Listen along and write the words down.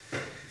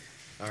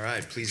All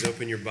right, please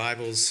open your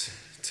Bibles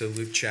to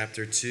Luke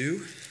chapter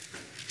 2.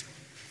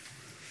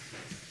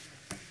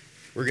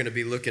 We're going to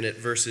be looking at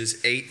verses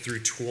 8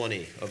 through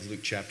 20 of Luke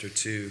chapter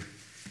 2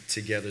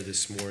 together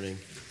this morning.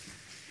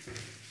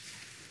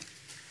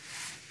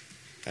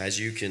 As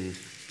you can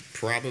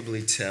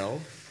probably tell,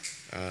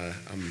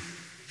 I'm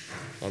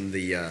on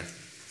the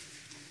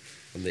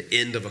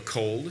end of a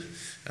cold.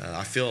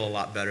 I feel a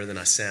lot better than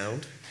I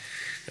sound,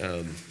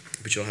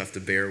 but you'll have to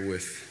bear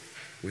with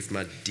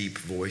my deep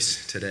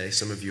voice today.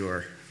 Some of you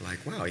are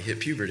like, wow, he hit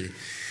puberty.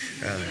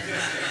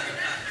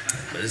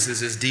 But this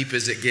is as deep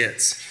as it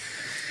gets.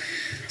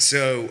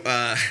 So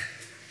I'm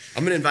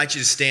going to invite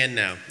you to stand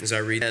now as I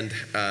read, and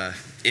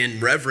in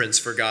reverence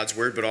for God's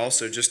word, but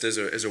also just as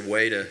a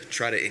way to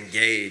try to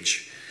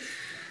engage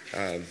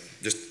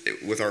just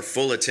with our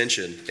full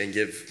attention and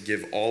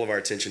give all of our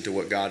attention to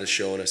what God is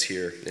showing us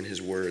here in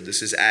his word.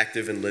 This is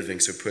active and living,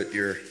 so put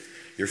your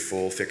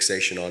full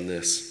fixation on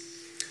this.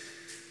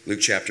 Luke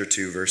chapter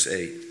 2, verse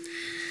 8.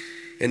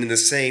 And in the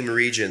same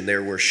region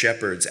there were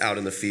shepherds out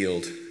in the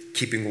field,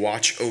 keeping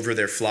watch over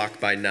their flock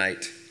by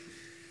night.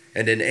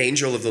 And an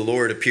angel of the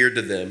Lord appeared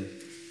to them,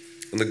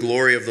 and the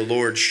glory of the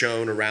Lord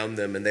shone around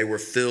them, and they were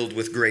filled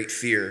with great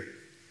fear.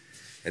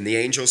 And the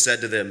angel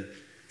said to them,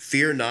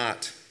 "Fear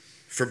not,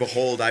 for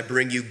behold, I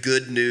bring you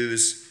good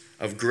news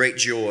of great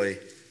joy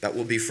that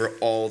will be for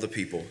all the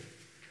people.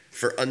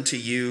 For unto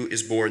you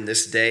is born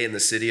this day in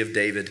the city of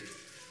David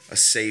a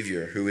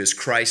Savior, who is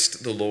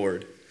Christ the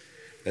Lord.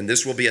 And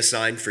this will be a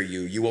sign for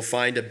you. You will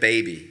find a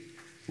baby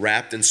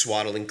wrapped in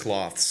swaddling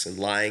cloths and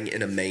lying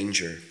in a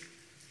manger."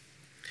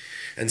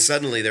 And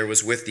suddenly there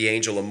was with the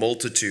angel a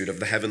multitude of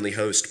the heavenly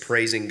host,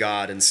 praising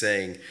God and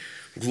saying,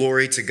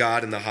 "Glory to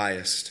God in the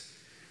highest,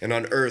 and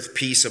on earth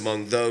peace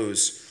among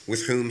those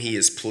with whom he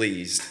is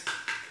pleased."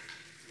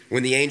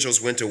 When the angels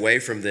went away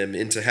from them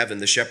into heaven,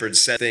 the shepherds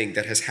said, "The thing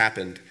that has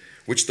happened,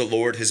 which the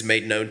Lord has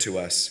made known to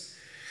us."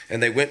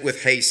 And they went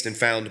with haste and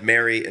found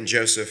Mary and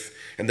Joseph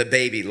and the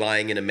baby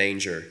lying in a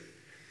manger.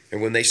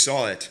 And when they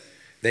saw it,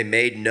 they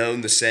made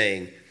known the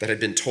saying that had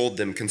been told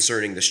them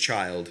concerning this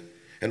child.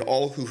 And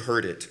all who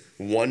heard it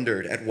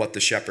wondered at what the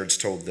shepherds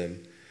told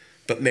them.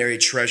 But Mary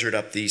treasured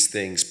up these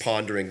things,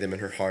 pondering them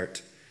in her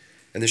heart.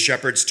 And the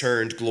shepherds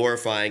turned,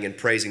 glorifying and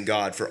praising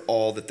God for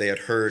all that they had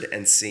heard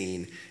and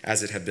seen,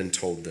 as it had been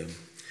told them.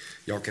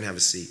 Y'all can have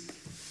a seat.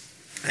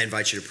 I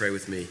invite you to pray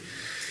with me.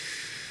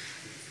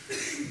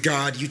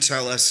 God, you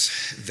tell us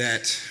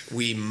that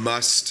we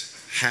must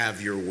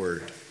have your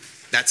word.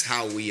 That's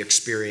how we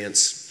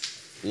experience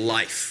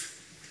life.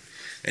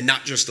 And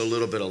not just a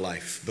little bit of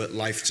life, but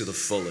life to the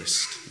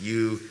fullest.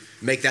 You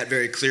make that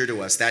very clear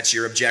to us. That's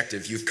your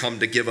objective. You've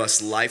come to give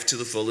us life to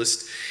the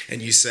fullest.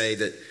 And you say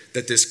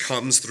that this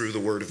comes through the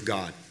word of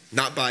God.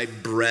 Not by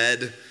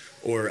bread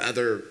or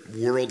other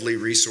worldly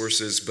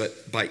resources,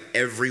 but by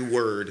every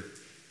word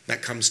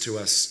that comes to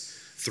us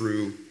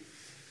through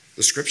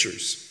the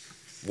scriptures,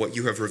 what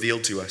you have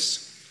revealed to us.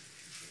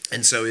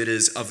 And so it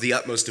is of the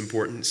utmost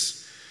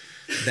importance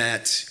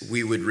that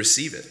we would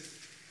receive it,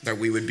 that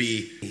we would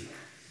be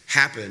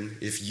happen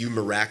if you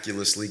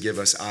miraculously give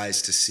us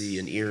eyes to see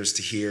and ears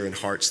to hear and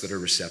hearts that are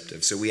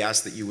receptive. So we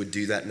ask that you would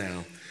do that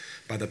now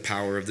by the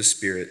power of the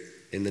Spirit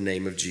in the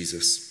name of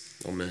Jesus.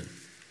 Amen.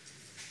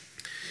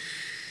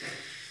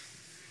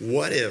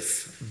 What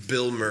if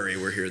Bill Murray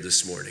were here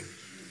this morning?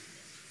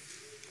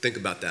 Think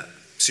about that.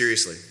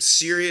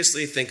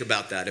 Seriously think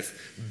about that. If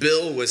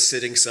Bill was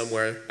sitting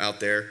somewhere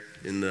out there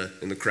in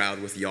the crowd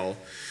with y'all,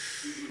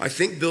 I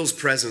think Bill's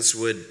presence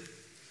would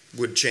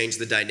change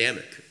the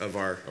dynamic of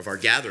our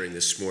gathering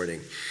this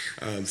morning.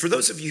 For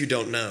those of you who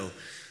don't know,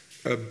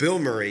 Bill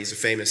Murray is a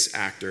famous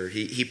actor.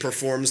 He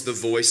performs the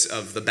voice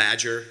of the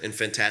Badger in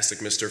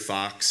Fantastic Mr.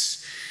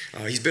 Fox.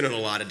 He's been in a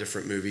lot of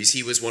different movies.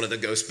 He was one of the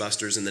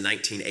Ghostbusters in the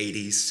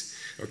 1980s.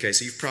 Okay,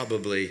 so you've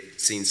probably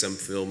seen some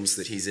films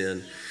that he's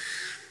in.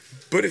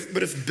 But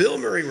if Bill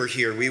Murray were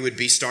here, we would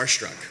be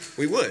starstruck.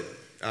 We would.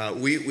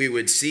 We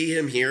would see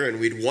him here and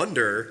we'd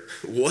wonder,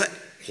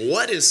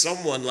 what is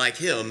someone like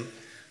him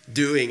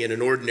doing in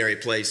an ordinary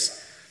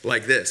place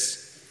like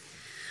this?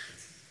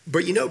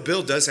 But you know,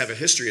 Bill does have a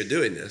history of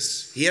doing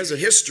this. He has a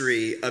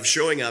history of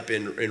showing up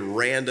in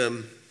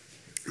random,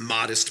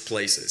 modest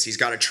places. He's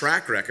got a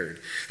track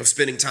record of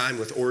spending time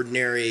with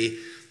ordinary,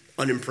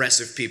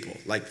 unimpressive people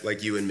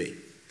like you and me.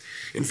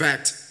 In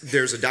fact,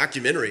 there's a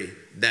documentary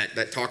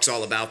that talks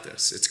all about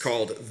this. It's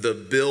called The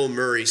Bill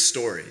Murray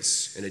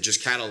Stories, and it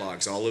just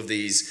catalogs all of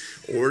these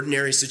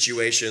ordinary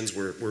situations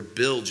where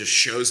Bill just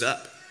shows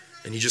up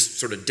and he just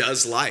sort of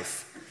does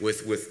life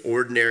with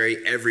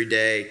ordinary,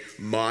 everyday,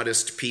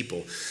 modest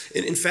people.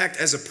 And in fact,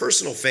 as a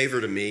personal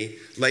favor to me,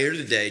 later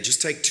today,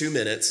 just take 2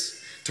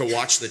 minutes to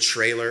watch the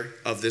trailer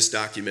of this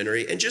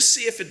documentary and just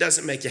see if it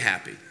doesn't make you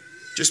happy.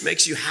 Just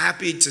makes you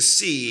happy to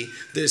see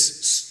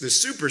this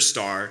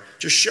superstar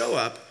just show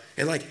up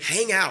and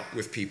hang out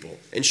with people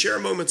and share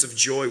moments of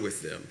joy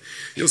with them.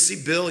 You'll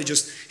see Bill,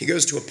 he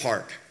goes to a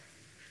park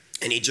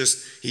and he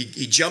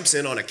jumps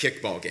in on a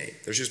kickball game.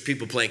 There's just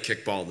people playing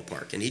kickball in the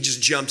park and he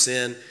just jumps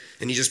in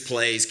and he just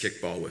plays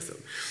kickball with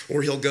them.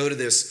 Or he'll go to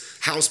this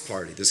house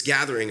party, this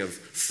gathering of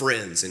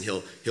friends, and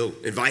he'll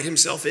invite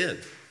himself in.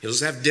 He'll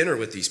just have dinner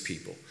with these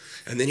people.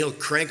 And then he'll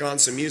crank on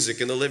some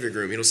music in the living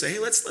room. He'll say, hey,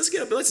 let's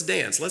get up, let's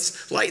dance,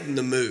 let's lighten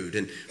the mood.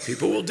 And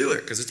people will do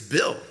it because it's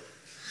Bill.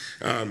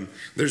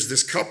 There's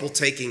this couple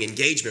taking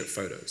engagement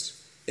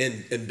photos,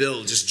 and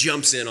Bill just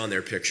jumps in on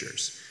their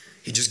pictures.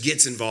 He just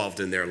gets involved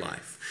in their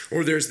life.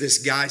 Or there's this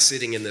guy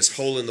sitting in this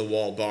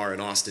hole-in-the-wall bar in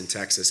Austin,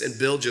 Texas, and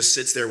Bill just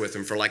sits there with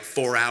him for like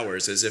 4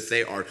 hours as if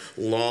they are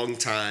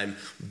longtime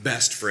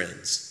best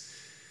friends.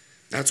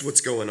 That's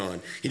what's going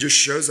on. He just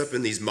shows up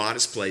in these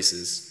modest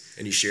places,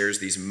 and he shares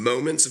these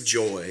moments of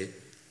joy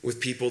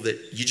with people that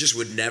you just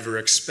would never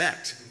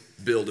expect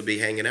Bill to be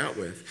hanging out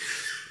with.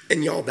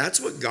 And y'all, that's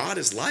what God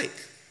is like.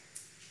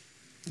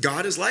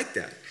 God is like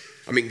that.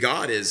 I mean,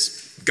 God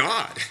is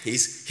God.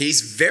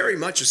 He's very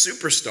much a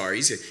superstar.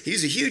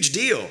 He's a huge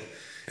deal.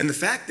 And the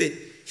fact that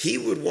he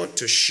would want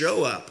to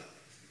show up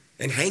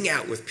and hang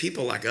out with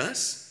people like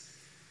us,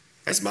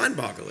 that's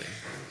mind-boggling.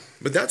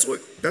 But that's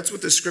what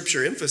the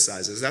scripture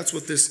emphasizes. That's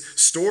what this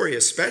story,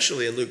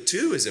 especially in Luke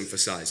 2, is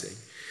emphasizing.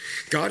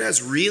 God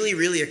has really,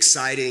 really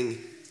exciting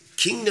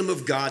kingdom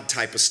of God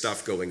type of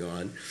stuff going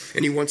on,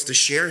 and he wants to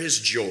share his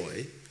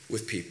joy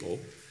with people.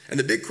 And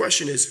the big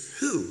question is,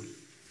 who?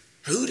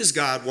 Who does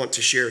God want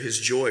to share his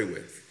joy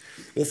with?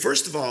 Well,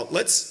 first of all,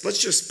 let's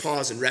just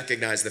pause and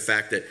recognize the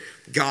fact that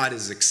God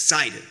is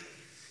excited.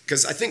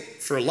 Because I think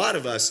for a lot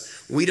of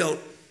us, we don't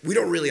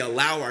really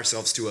allow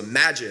ourselves to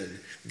imagine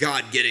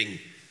God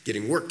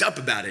getting worked up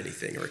about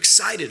anything or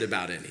excited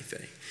about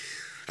anything.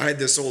 I had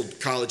this old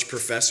college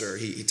professor,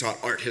 he taught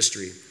art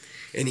history,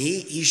 and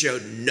he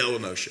showed no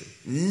emotion.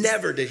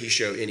 Never did he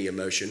show any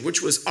emotion,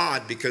 which was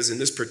odd because in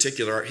this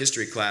particular art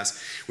history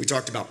class, we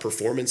talked about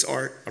performance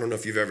art. I don't know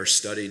if you've ever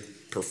studied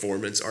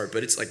performance art,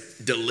 but it's like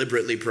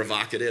deliberately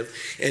provocative.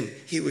 And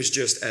he was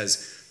just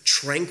as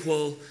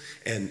tranquil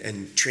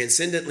and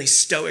transcendently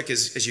stoic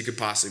as you could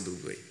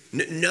possibly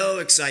be. No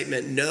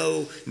excitement,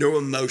 no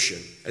emotion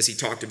as he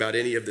talked about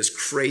any of this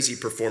crazy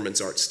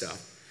performance art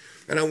stuff.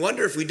 And I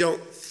wonder if we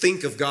don't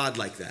think of God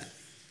like that.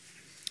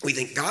 We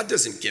think God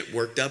doesn't get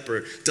worked up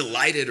or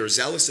delighted or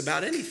zealous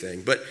about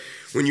anything. But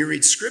when you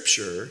read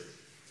scripture,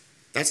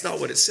 that's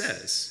not what it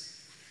says.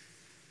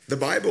 The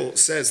Bible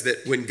says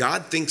that when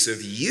God thinks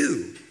of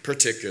you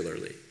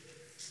particularly,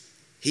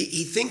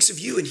 he thinks of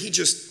you and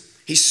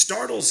he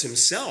startles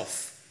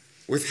himself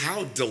with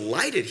how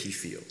delighted he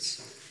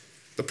feels.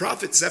 The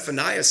prophet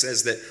Zephaniah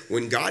says that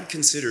when God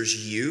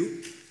considers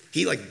you,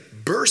 he like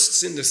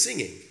bursts into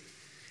singing.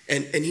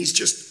 And he's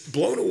just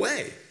blown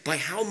away by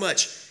how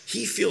much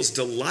he feels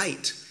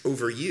delight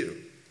over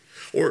you.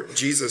 Or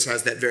Jesus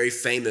has that very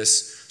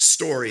famous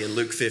story in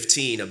Luke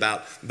 15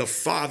 about the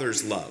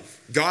Father's love.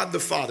 God the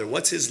Father,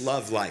 what's his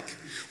love like?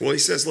 Well, he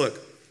says, look,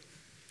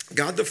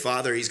 God the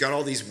Father, he's got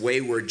all these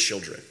wayward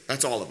children.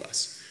 That's all of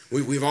us.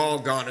 We've all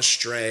gone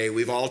astray.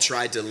 We've all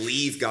tried to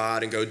leave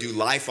God and go do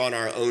life on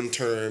our own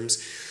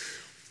terms.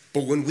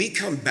 But when we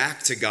come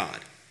back to God,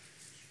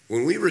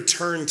 when we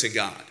return to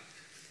God,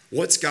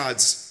 what's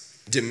God's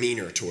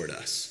demeanor toward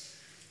us?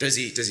 Does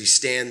he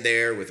stand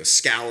there with a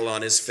scowl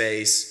on his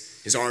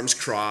face, his arms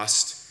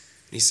crossed,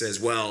 and he says,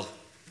 well,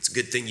 it's a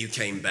good thing you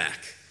came back.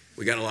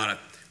 We got a lot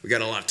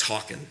of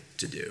talking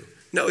to do.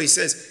 No, he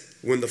says,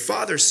 when the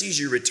Father sees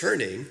you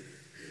returning,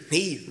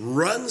 he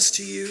runs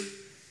to you,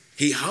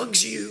 he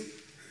hugs you,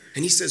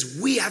 and he says,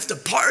 we have to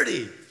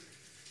party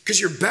because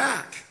you're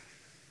back.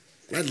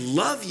 And I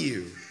love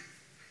you.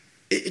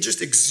 It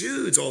just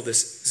exudes all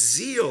this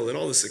zeal and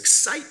all this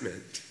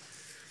excitement.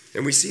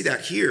 And we see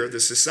that here.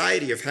 The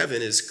society of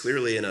heaven is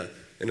clearly in a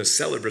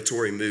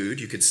celebratory mood,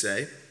 you could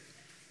say.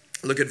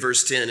 Look at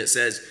verse 10. It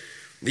says,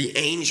 the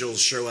angels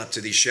show up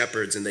to these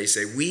shepherds and they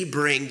say, we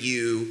bring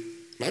you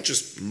not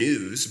just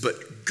news,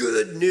 but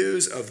good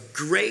news of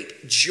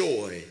great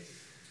joy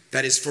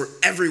that is for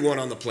everyone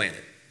on the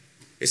planet.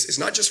 It's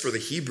not just for the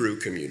Hebrew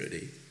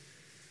community.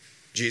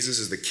 Jesus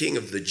is the King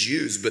of the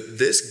Jews, but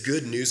this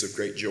good news of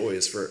great joy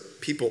is for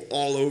people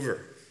all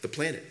over the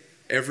planet.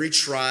 Every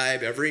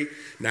tribe, every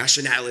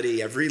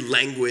nationality, every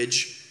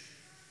language,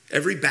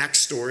 every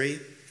backstory.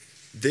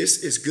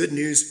 This is good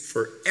news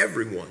for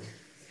everyone.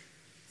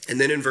 And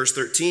then in verse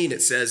 13,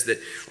 it says that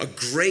a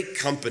great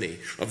company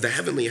of the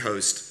heavenly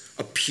host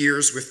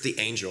appears with the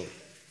angel.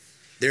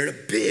 They're in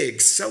a big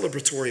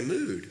celebratory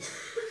mood.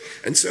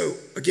 And so,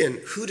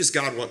 again, who does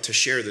God want to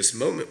share this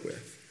moment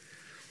with?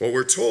 Well,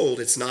 we're told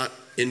it's not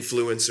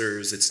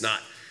influencers, it's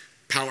not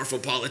powerful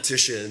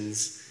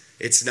politicians,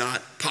 it's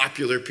not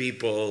popular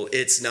people,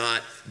 it's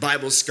not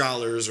Bible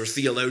scholars or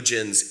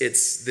theologians.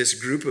 It's this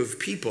group of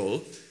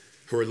people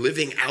who are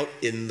living out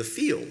in the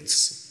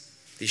fields,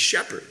 these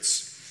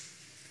shepherds.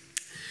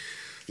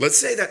 Let's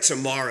say that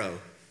tomorrow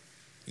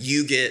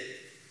you get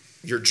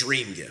your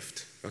dream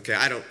gift. Okay,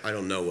 I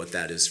don't know what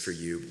that is for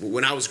you.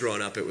 When I was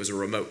growing up, it was a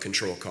remote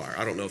control car.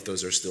 I don't know if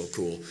those are still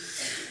cool,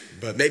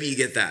 but maybe you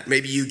get that.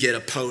 Maybe you get a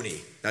pony.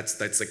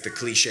 That's like the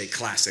cliche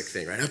classic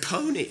thing, right? A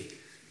pony.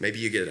 Maybe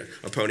you get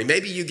a pony.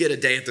 Maybe you get a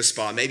day at the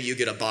spa. Maybe you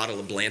get a bottle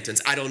of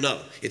Blanton's. I don't know.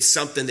 It's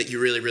something that you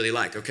really, really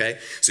like, okay?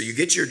 So you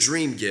get your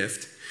dream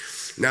gift.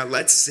 Now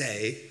let's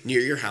say near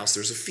your house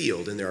there's a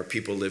field and there are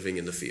people living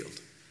in the field,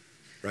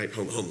 right?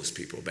 Homeless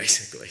people,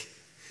 basically.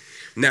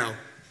 Now,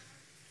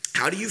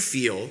 how do you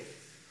feel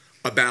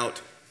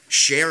about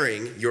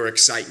sharing your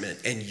excitement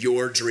and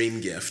your dream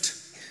gift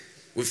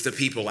with the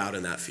people out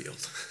in that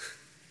field?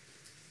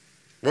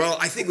 Well,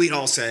 I think we'd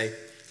all say,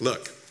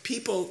 look,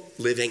 people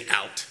living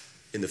out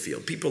in the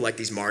field, people like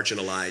these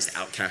marginalized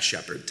outcast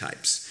shepherd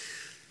types,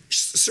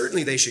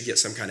 certainly they should get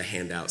some kind of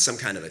handout, some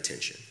kind of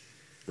attention,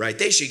 right?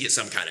 They should get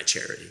some kind of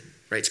charity,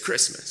 right? It's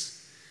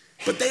Christmas.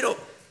 But they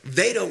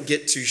don't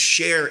get to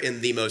share in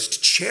the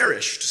most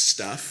cherished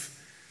stuff,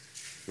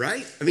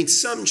 right? I mean,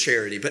 some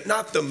charity, but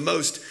not the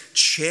most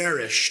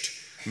cherished,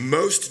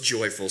 most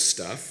joyful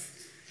stuff.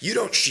 You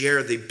don't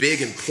share the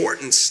big,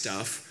 important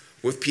stuff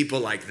with people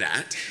like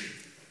that.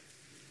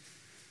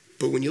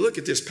 But when you look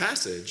at this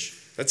passage,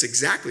 that's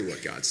exactly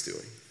what God's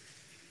doing.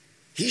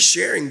 He's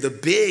sharing the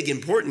big,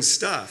 important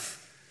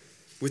stuff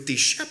with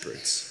these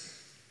shepherds.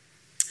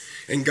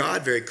 And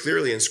God very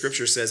clearly in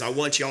Scripture says, I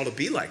want y'all to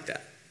be like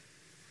that.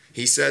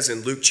 He says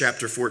in Luke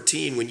chapter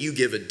 14, when you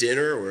give a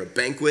dinner or a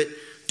banquet,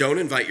 don't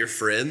invite your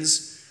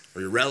friends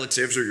or your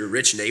relatives or your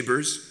rich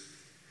neighbors.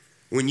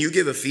 When you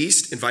give a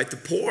feast, invite the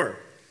poor,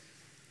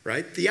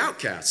 right? The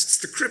outcasts,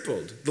 the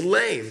crippled, the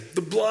lame,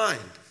 the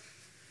blind.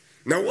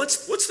 Now,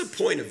 what's the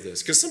point of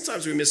this? Because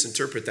sometimes we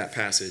misinterpret that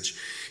passage.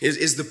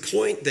 Is the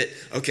point that,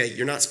 okay,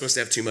 you're not supposed to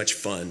have too much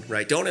fun,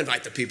 right? Don't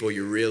invite the people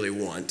you really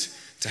want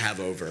to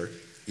have over.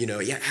 You know,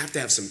 you have to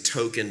have some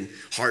token,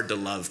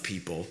 hard-to-love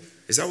people.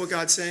 Is that what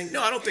God's saying?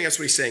 No, I don't think that's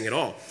what he's saying at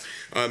all.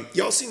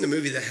 Y'all seen the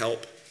movie The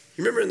Help?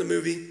 You remember in the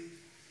movie?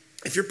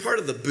 If you're part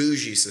of the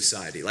bougie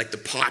society, like the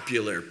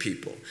popular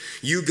people,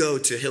 you go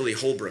to Hilly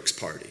Holbrook's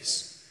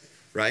parties,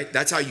 right?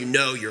 That's how you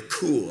know you're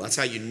cool. That's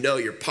how you know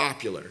you're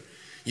popular.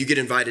 You get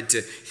invited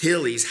to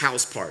Hilly's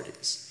house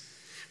parties.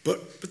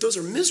 But those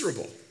are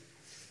miserable.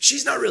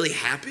 She's not really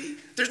happy.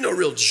 There's no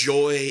real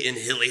joy in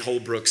Hilly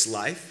Holbrook's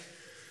life.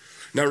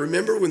 Now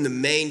remember when the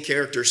main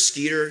character,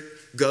 Skeeter,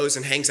 goes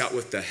and hangs out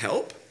with the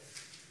Help,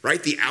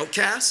 right? The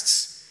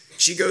outcasts.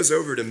 She goes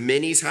over to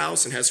Minnie's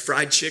house and has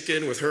fried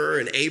chicken with her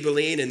and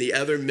Aibileen and the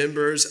other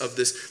members of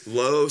this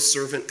low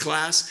servant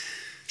class.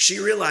 She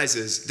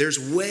realizes there's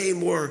way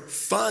more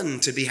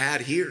fun to be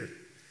had here.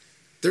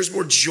 There's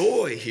more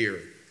joy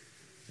here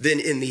than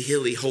in the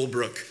Hilly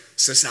Holbrook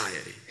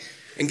society.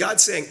 And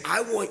God's saying,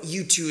 I want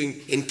you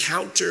to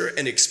encounter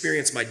and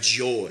experience my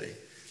joy.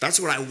 That's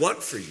what I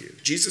want for you.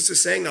 Jesus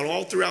is saying that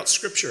all throughout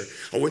Scripture.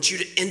 I want you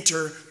to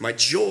enter my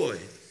joy.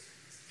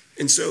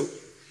 And so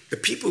the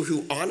people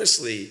who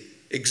honestly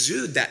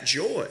exude that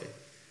joy,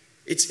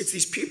 it's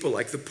these people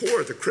like the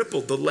poor, the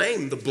crippled, the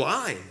lame, the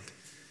blind.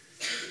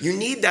 You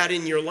need that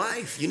in your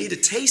life. You need to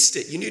taste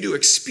it. You need to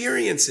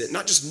experience it,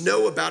 not just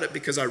know about it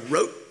because I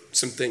wrote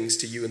some things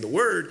to you in the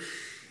Word.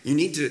 You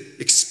need to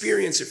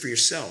experience it for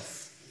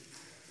yourself.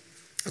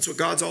 That's what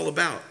God's all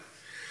about.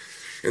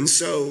 And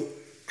so,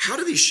 how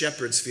do these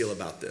shepherds feel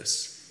about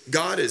this?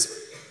 God is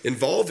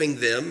involving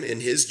them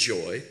in his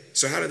joy.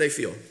 So how do they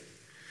feel?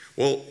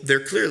 Well,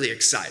 they're clearly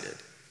excited.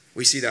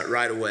 We see that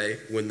right away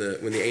when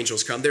the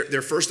angels come.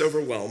 They're first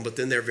overwhelmed, but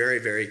then they're very,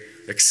 very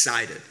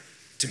excited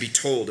to be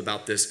told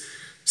about this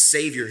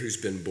Savior who's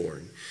been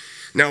born.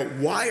 Now,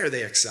 why are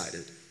they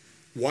excited?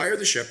 Why are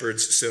the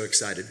shepherds so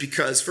excited?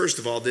 Because, first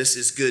of all, this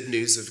is good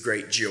news of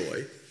great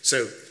joy.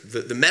 So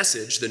the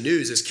message, the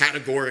news, is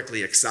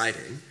categorically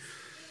exciting.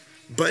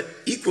 But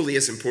equally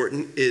as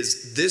important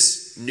is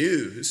this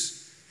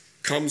news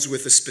comes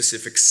with a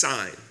specific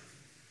sign.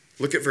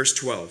 Look at verse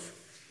 12.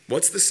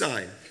 What's the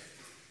sign?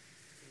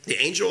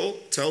 The angel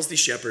tells the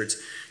shepherds,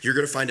 you're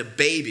going to find a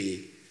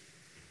baby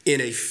in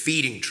a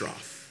feeding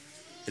trough,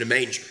 in a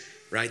manger,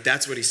 right?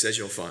 That's what he says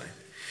you'll find.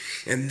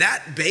 And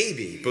that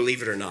baby,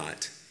 believe it or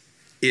not,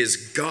 is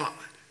God.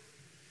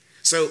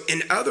 So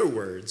in other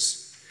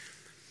words,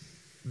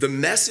 the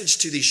message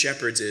to these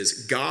shepherds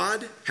is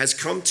God has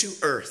come to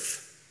earth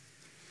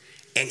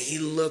and he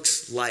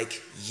looks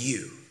like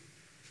you.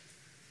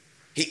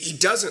 He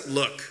doesn't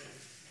look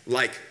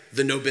like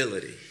the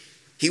nobility.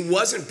 He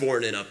wasn't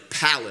born in a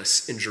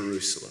palace in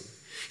Jerusalem.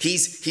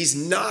 He's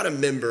not a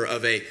member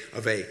of a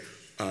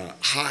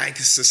high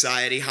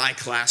society, high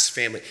class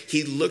family.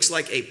 He looks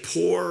like a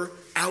poor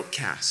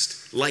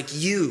outcast, like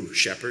you,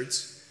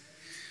 shepherds.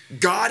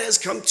 God has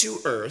come to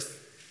earth,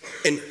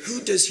 and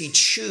who does he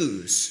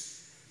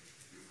choose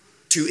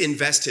to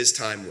invest his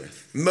time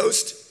with?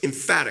 Most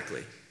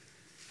emphatically,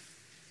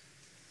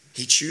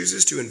 he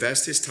chooses to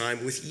invest his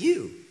time with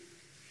you.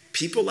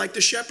 People like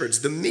the shepherds,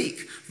 the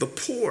meek, the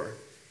poor.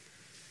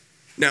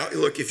 Now,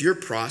 look, if you're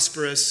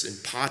prosperous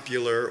and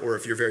popular, or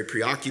if you're very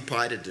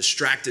preoccupied and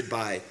distracted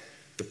by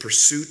the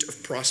pursuit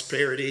of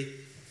prosperity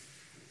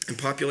and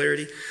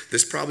popularity,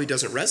 this probably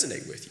doesn't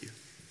resonate with you.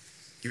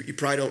 You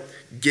probably don't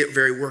get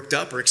very worked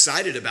up or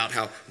excited about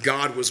how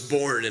God was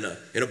born in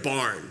a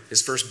barn.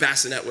 His first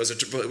bassinet was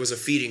a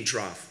feeding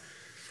trough.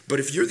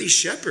 But if you're these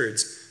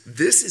shepherds,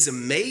 this is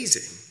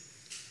amazing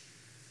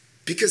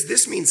because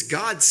this means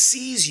God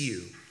sees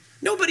you.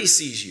 Nobody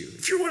sees you.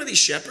 If you're one of these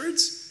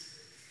shepherds,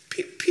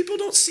 people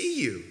don't see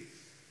you.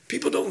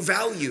 People don't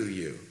value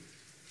you.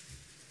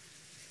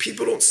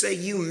 People don't say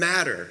you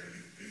matter.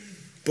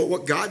 But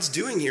what God's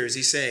doing here is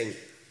he's saying,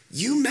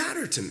 you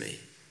matter to me.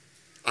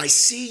 I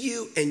see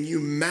you and you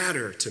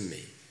matter to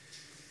me.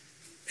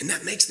 And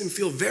that makes them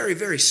feel very,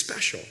 very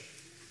special.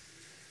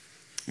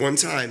 One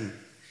time,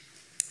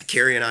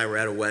 Carrie and I were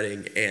at a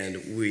wedding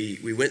and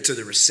we went to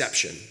the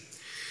reception.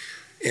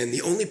 And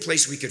the only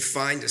place we could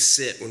find to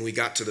sit when we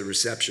got to the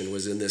reception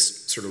was in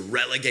this sort of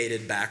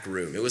relegated back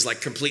room. It was like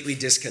completely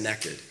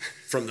disconnected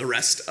from the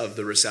rest of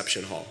the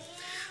reception hall.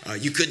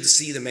 You couldn't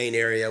see the main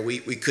area. We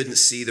couldn't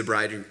see the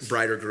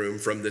bride or groom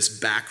from this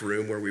back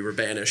room where we were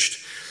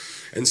banished.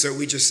 And so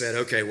we just said,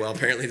 okay, well,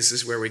 apparently this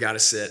is where we got to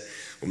sit.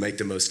 We'll make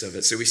the most of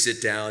it. So we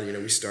sit down,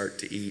 we start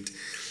to eat.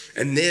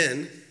 And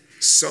then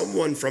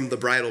someone from the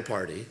bridal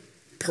party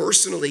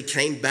personally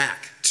came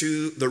back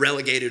to the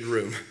relegated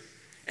room.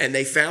 And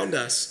they found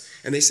us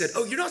and they said,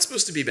 oh, you're not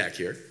supposed to be back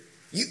here.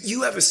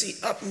 You have a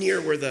seat up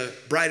near where the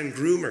bride and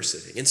groom are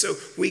sitting. And so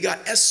we got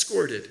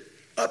escorted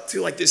up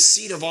to like this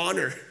seat of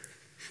honor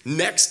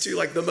next to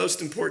like the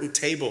most important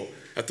table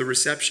at the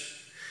reception.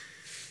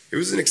 It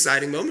was an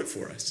exciting moment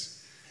for us.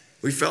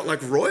 We felt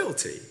like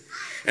royalty.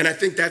 And I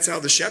think that's how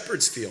the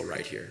shepherds feel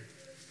right here.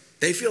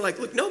 They feel like,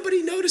 look,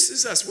 nobody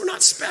notices us. We're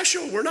not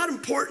special. We're not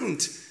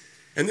important.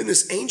 And then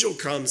this angel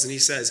comes and he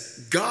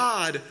says,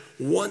 God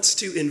wants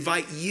to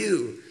invite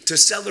you to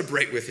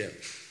celebrate with him.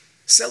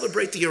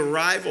 Celebrate the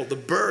arrival, the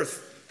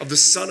birth of the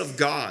Son of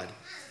God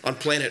on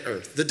planet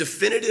Earth. The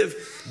definitive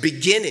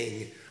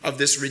beginning of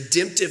this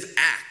redemptive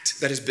act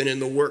that has been in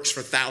the works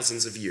for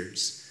thousands of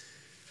years.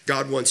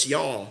 God wants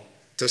y'all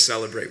to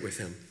celebrate with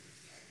him.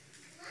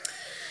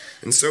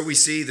 And so we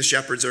see the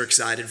shepherds are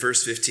excited.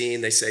 Verse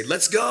 15, they say,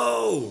 let's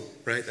go,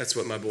 right? That's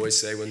what my boys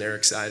say when they're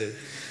excited.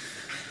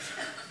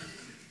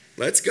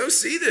 Let's go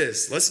see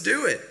this. Let's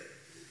do it.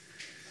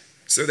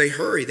 So they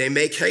hurry, they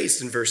make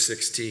haste in verse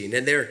 16,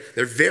 and they're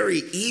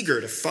very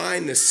eager to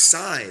find this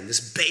sign,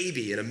 this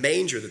baby in a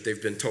manger that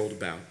they've been told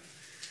about.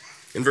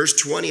 In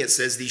verse 20, it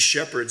says these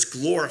shepherds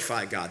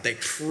glorify God. They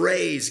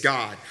praise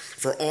God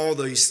for all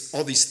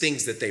these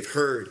things that they've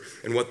heard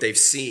and what they've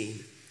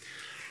seen.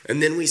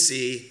 And then we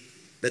see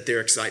that their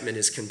excitement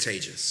is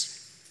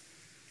contagious.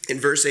 In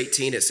verse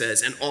 18, it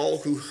says, and all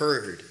who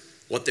heard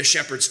what the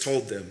shepherds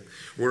told them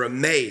were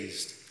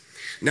amazed.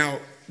 Now,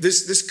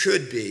 this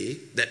could be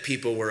that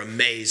people were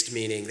amazed,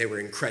 meaning they were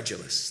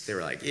incredulous. They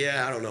were like,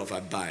 yeah, I don't know if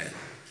I'd buy it.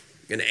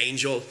 An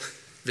angel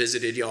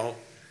visited y'all.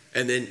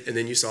 And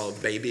then you saw a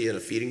baby in a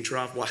feeding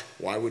trough.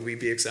 Why would we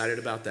be excited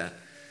about that?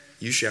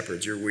 You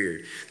shepherds, you're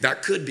weird.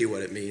 That could be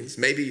what it means.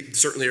 Maybe,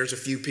 certainly there's a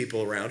few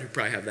people around who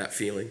probably have that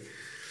feeling.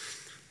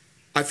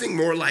 I think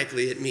more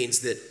likely it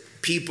means that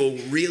people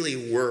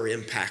really were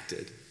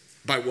impacted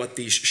by what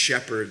these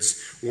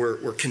shepherds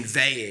were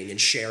conveying and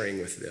sharing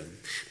with them.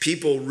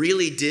 People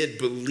really did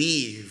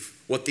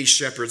believe what these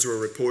shepherds were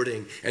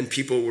reporting, and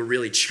people were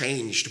really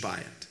changed by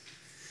it.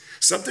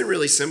 Something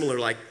really similar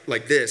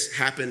like this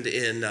happened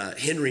in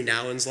Henry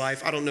Nouwen's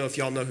life. I don't know if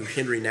y'all know who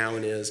Henry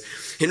Nouwen is.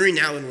 Henry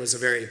Nouwen was a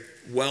very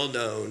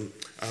well-known,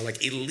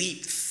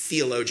 elite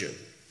theologian.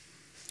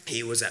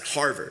 He was at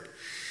Harvard.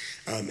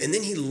 And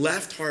then he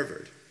left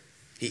Harvard.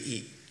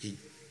 He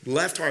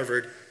left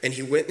Harvard and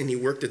he went and he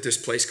worked at this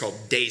place called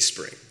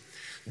Dayspring.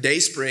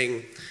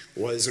 Dayspring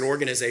was an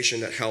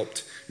organization that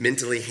helped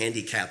mentally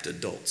handicapped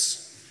adults.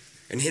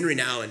 And Henry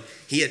Nouwen,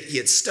 he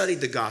had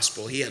studied the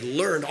gospel. He had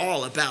learned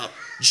all about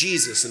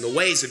Jesus and the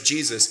ways of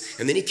Jesus.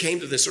 And then he came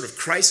to this sort of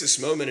crisis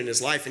moment in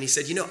his life and he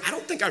said, I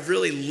don't think I've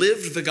really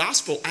lived the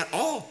gospel at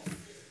all.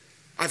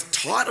 I've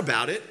taught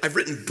about it. I've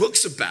written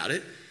books about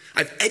it.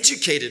 I've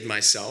educated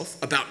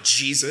myself about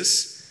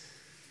Jesus,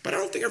 but I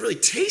don't think I've really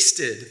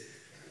tasted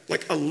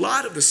like a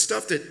lot of the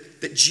stuff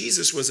that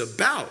Jesus was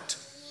about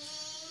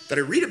that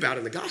I read about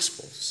in the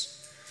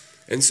Gospels.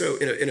 And so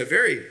in a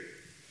very,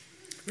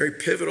 very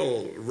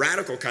pivotal,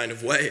 radical kind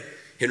of way,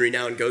 Henry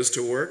Nouwen goes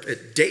to work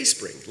at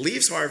Dayspring,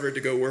 leaves Harvard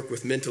to go work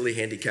with mentally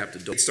handicapped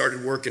adults. He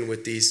started working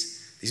with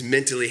these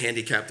mentally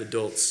handicapped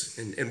adults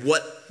and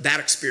what that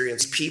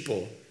experience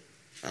people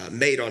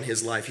made on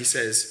his life. He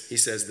says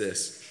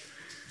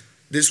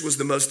this was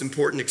the most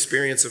important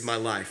experience of my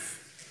life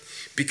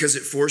because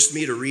it forced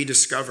me to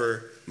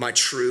rediscover my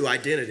true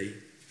identity.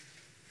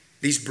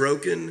 These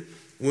broken,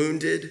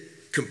 wounded,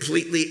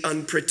 completely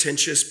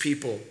unpretentious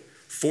people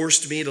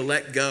forced me to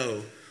let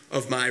go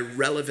of my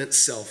relevant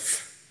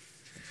self.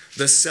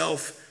 The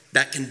self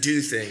that can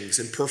do things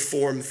and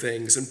perform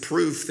things and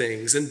prove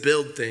things and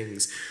build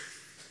things.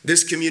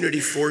 This community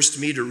forced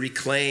me to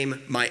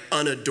reclaim my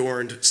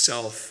unadorned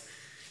self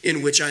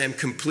in which I am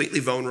completely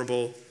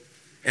vulnerable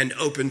and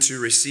open to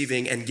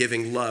receiving and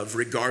giving love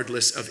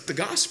regardless of the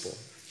gospel.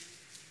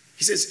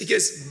 He says,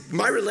 because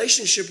my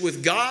relationship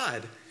with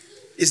God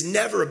is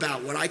never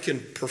about what I can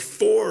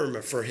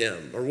perform for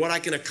him or what I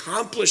can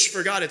accomplish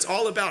for God. It's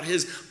all about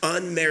his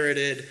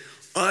unmerited,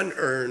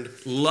 unearned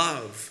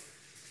love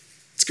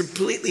It's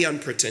completely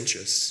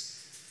unpretentious.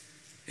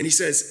 And he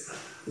says,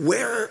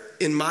 where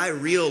in my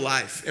real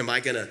life am I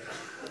going to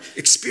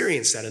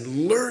experience that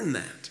and learn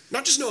that?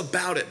 Not just know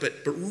about it, but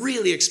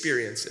really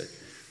experience it.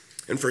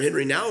 And for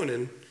Henry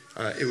Nouwen,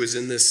 it was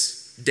in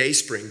this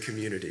Dayspring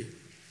community.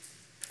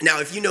 Now,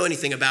 if you know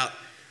anything about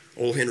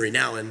old Henry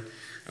Nouwen,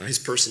 his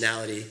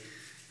personality,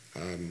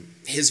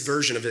 his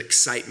version of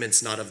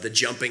excitement's not of the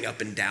jumping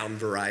up and down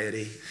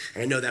variety.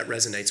 And I know that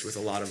resonates with a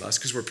lot of us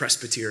because we're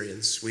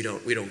Presbyterians. We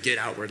don't get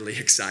outwardly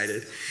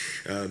excited.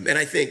 And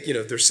I think,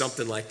 there's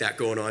something like that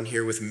going on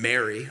here with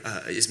Mary.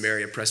 Is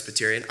Mary a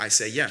Presbyterian? I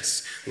say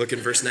yes. Look in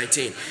verse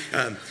 19.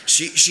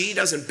 She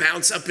doesn't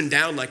bounce up and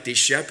down like these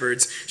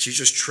shepherds. She's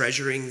just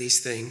treasuring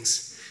these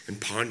things and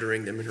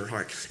pondering them in her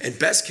heart. And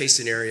best case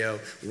scenario,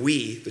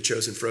 we, the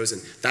chosen frozen,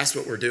 that's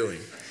what we're doing.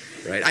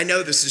 Right? I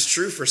know this is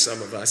true for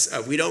some of us.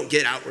 We don't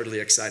get outwardly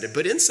excited,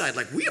 but inside,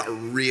 we are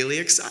really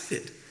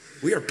excited.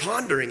 We are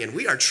pondering and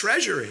we are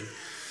treasuring.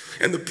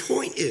 And the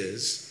point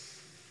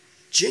is,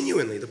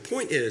 genuinely,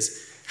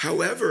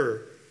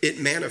 however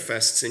it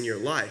manifests in your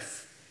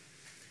life,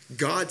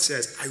 God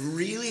says, I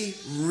really,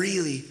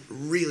 really,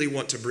 really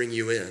want to bring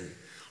you in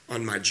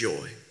on my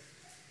joy.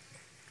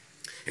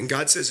 And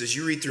God says, as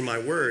you read through my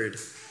word,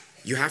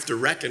 you have to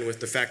reckon with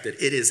the fact that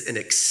it is an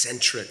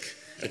eccentric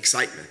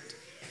excitement.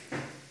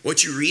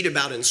 What you read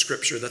about in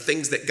Scripture, the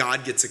things that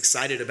God gets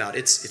excited about,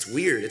 it's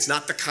weird. It's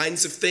not the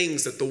kinds of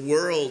things that the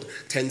world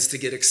tends to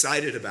get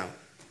excited about.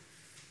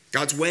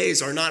 God's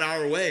ways are not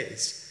our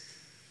ways.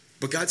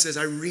 But God says,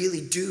 I really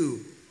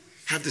do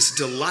have this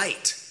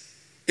delight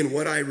in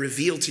what I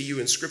reveal to you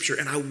in Scripture,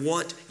 and I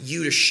want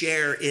you to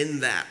share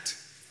in that.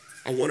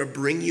 I want to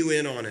bring you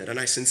in on it, and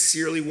I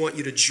sincerely want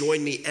you to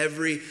join me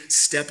every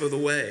step of the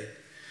way.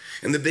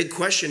 And the big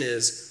question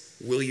is,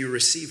 will you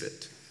receive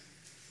it?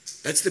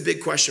 That's the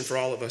big question for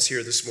all of us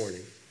here this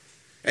morning.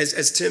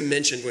 As Tim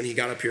mentioned when he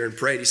got up here and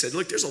prayed, he said,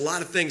 look, there's a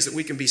lot of things that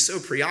we can be so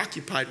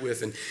preoccupied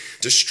with and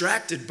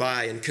distracted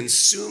by and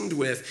consumed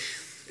with.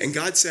 And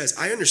God says,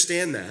 I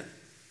understand that.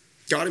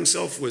 God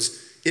himself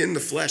was in the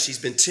flesh. He's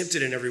been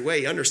tempted in every way.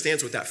 He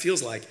understands what that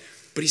feels like.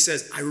 But he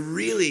says, I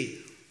really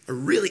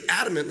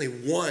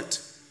adamantly want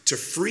to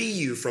free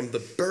you from the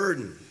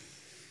burden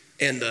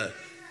and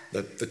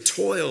the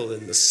toil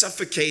and the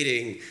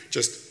suffocating,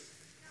 just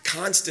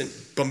constant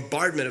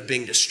bombardment of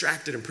being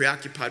distracted and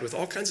preoccupied with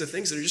all kinds of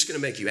things that are just going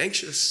to make you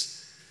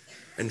anxious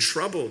and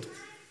troubled.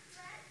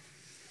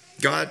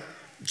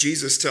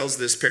 Jesus tells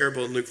this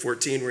parable in Luke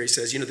 14 where he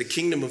says, the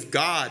kingdom of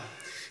God,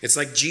 it's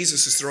like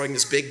Jesus is throwing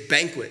this big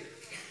banquet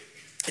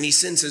and he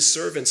sends his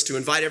servants to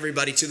invite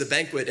everybody to the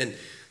banquet. And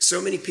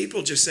so many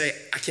people just say,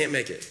 I can't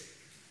make it.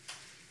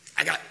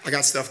 I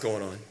got stuff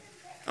going on.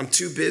 I'm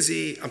too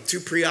busy. I'm too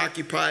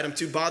preoccupied. I'm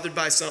too bothered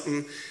by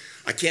something.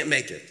 I can't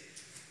make it.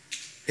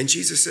 And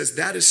Jesus says,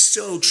 that is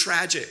so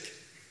tragic.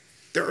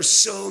 There are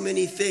so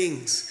many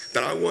things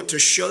that I want to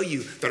show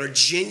you that are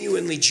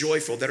genuinely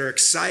joyful, that are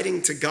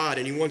exciting to God,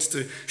 and he wants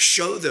to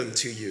show them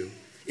to you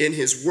in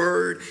his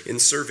word, in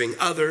serving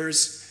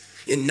others,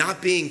 in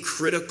not being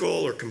critical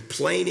or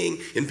complaining,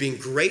 in being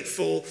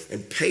grateful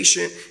and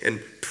patient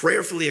and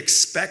prayerfully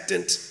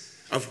expectant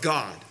of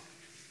God,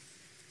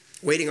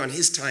 waiting on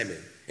his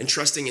timing and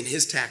trusting in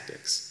his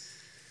tactics.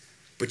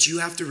 But you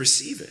have to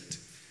receive it.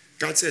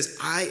 God says,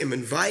 I am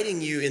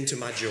inviting you into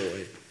my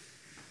joy,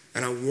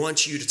 and I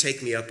want you to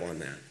take me up on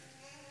that.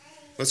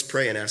 Let's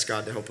pray and ask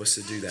God to help us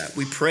to do that.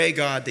 We pray,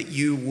 God, that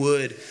you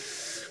would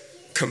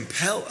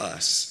compel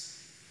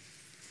us,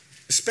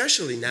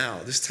 especially now,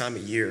 this time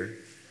of year,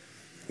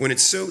 when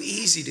it's so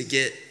easy to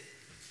get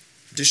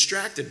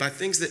distracted by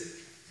things that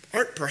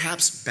aren't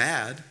perhaps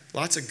bad,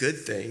 lots of good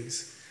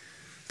things.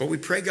 But we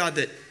pray, God,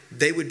 that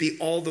they would be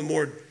all the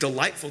more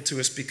delightful to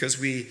us because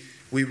we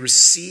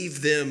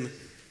receive them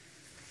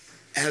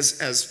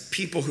as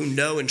people who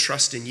know and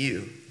trust in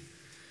you.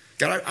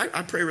 God,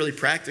 I pray really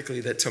practically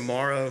that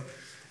tomorrow,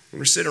 when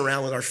we're sitting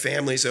around with our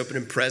families,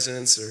 opening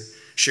presents or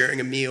sharing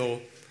a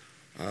meal,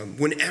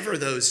 whenever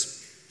those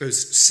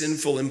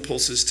sinful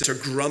impulses to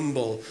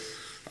grumble,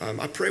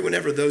 I pray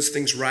whenever those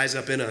things rise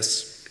up in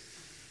us,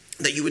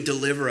 that you would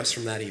deliver us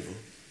from that evil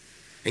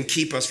and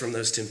keep us from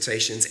those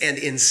temptations, and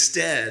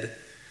instead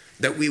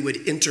that we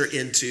would enter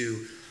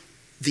into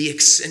the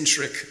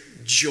eccentric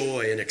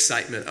joy and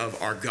excitement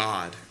of our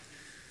God.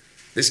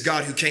 This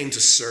God who came to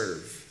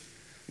serve.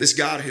 This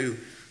God who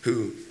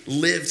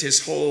lived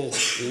his whole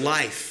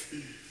life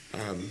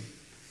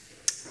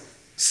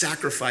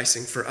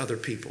sacrificing for other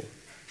people.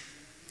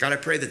 God, I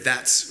pray that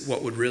that's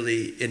what would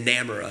really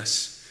enamor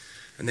us,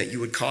 and that you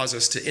would cause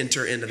us to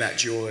enter into that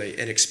joy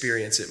and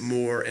experience it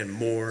more and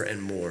more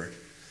and more.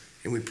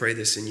 And we pray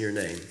this in your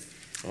name.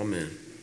 Amen.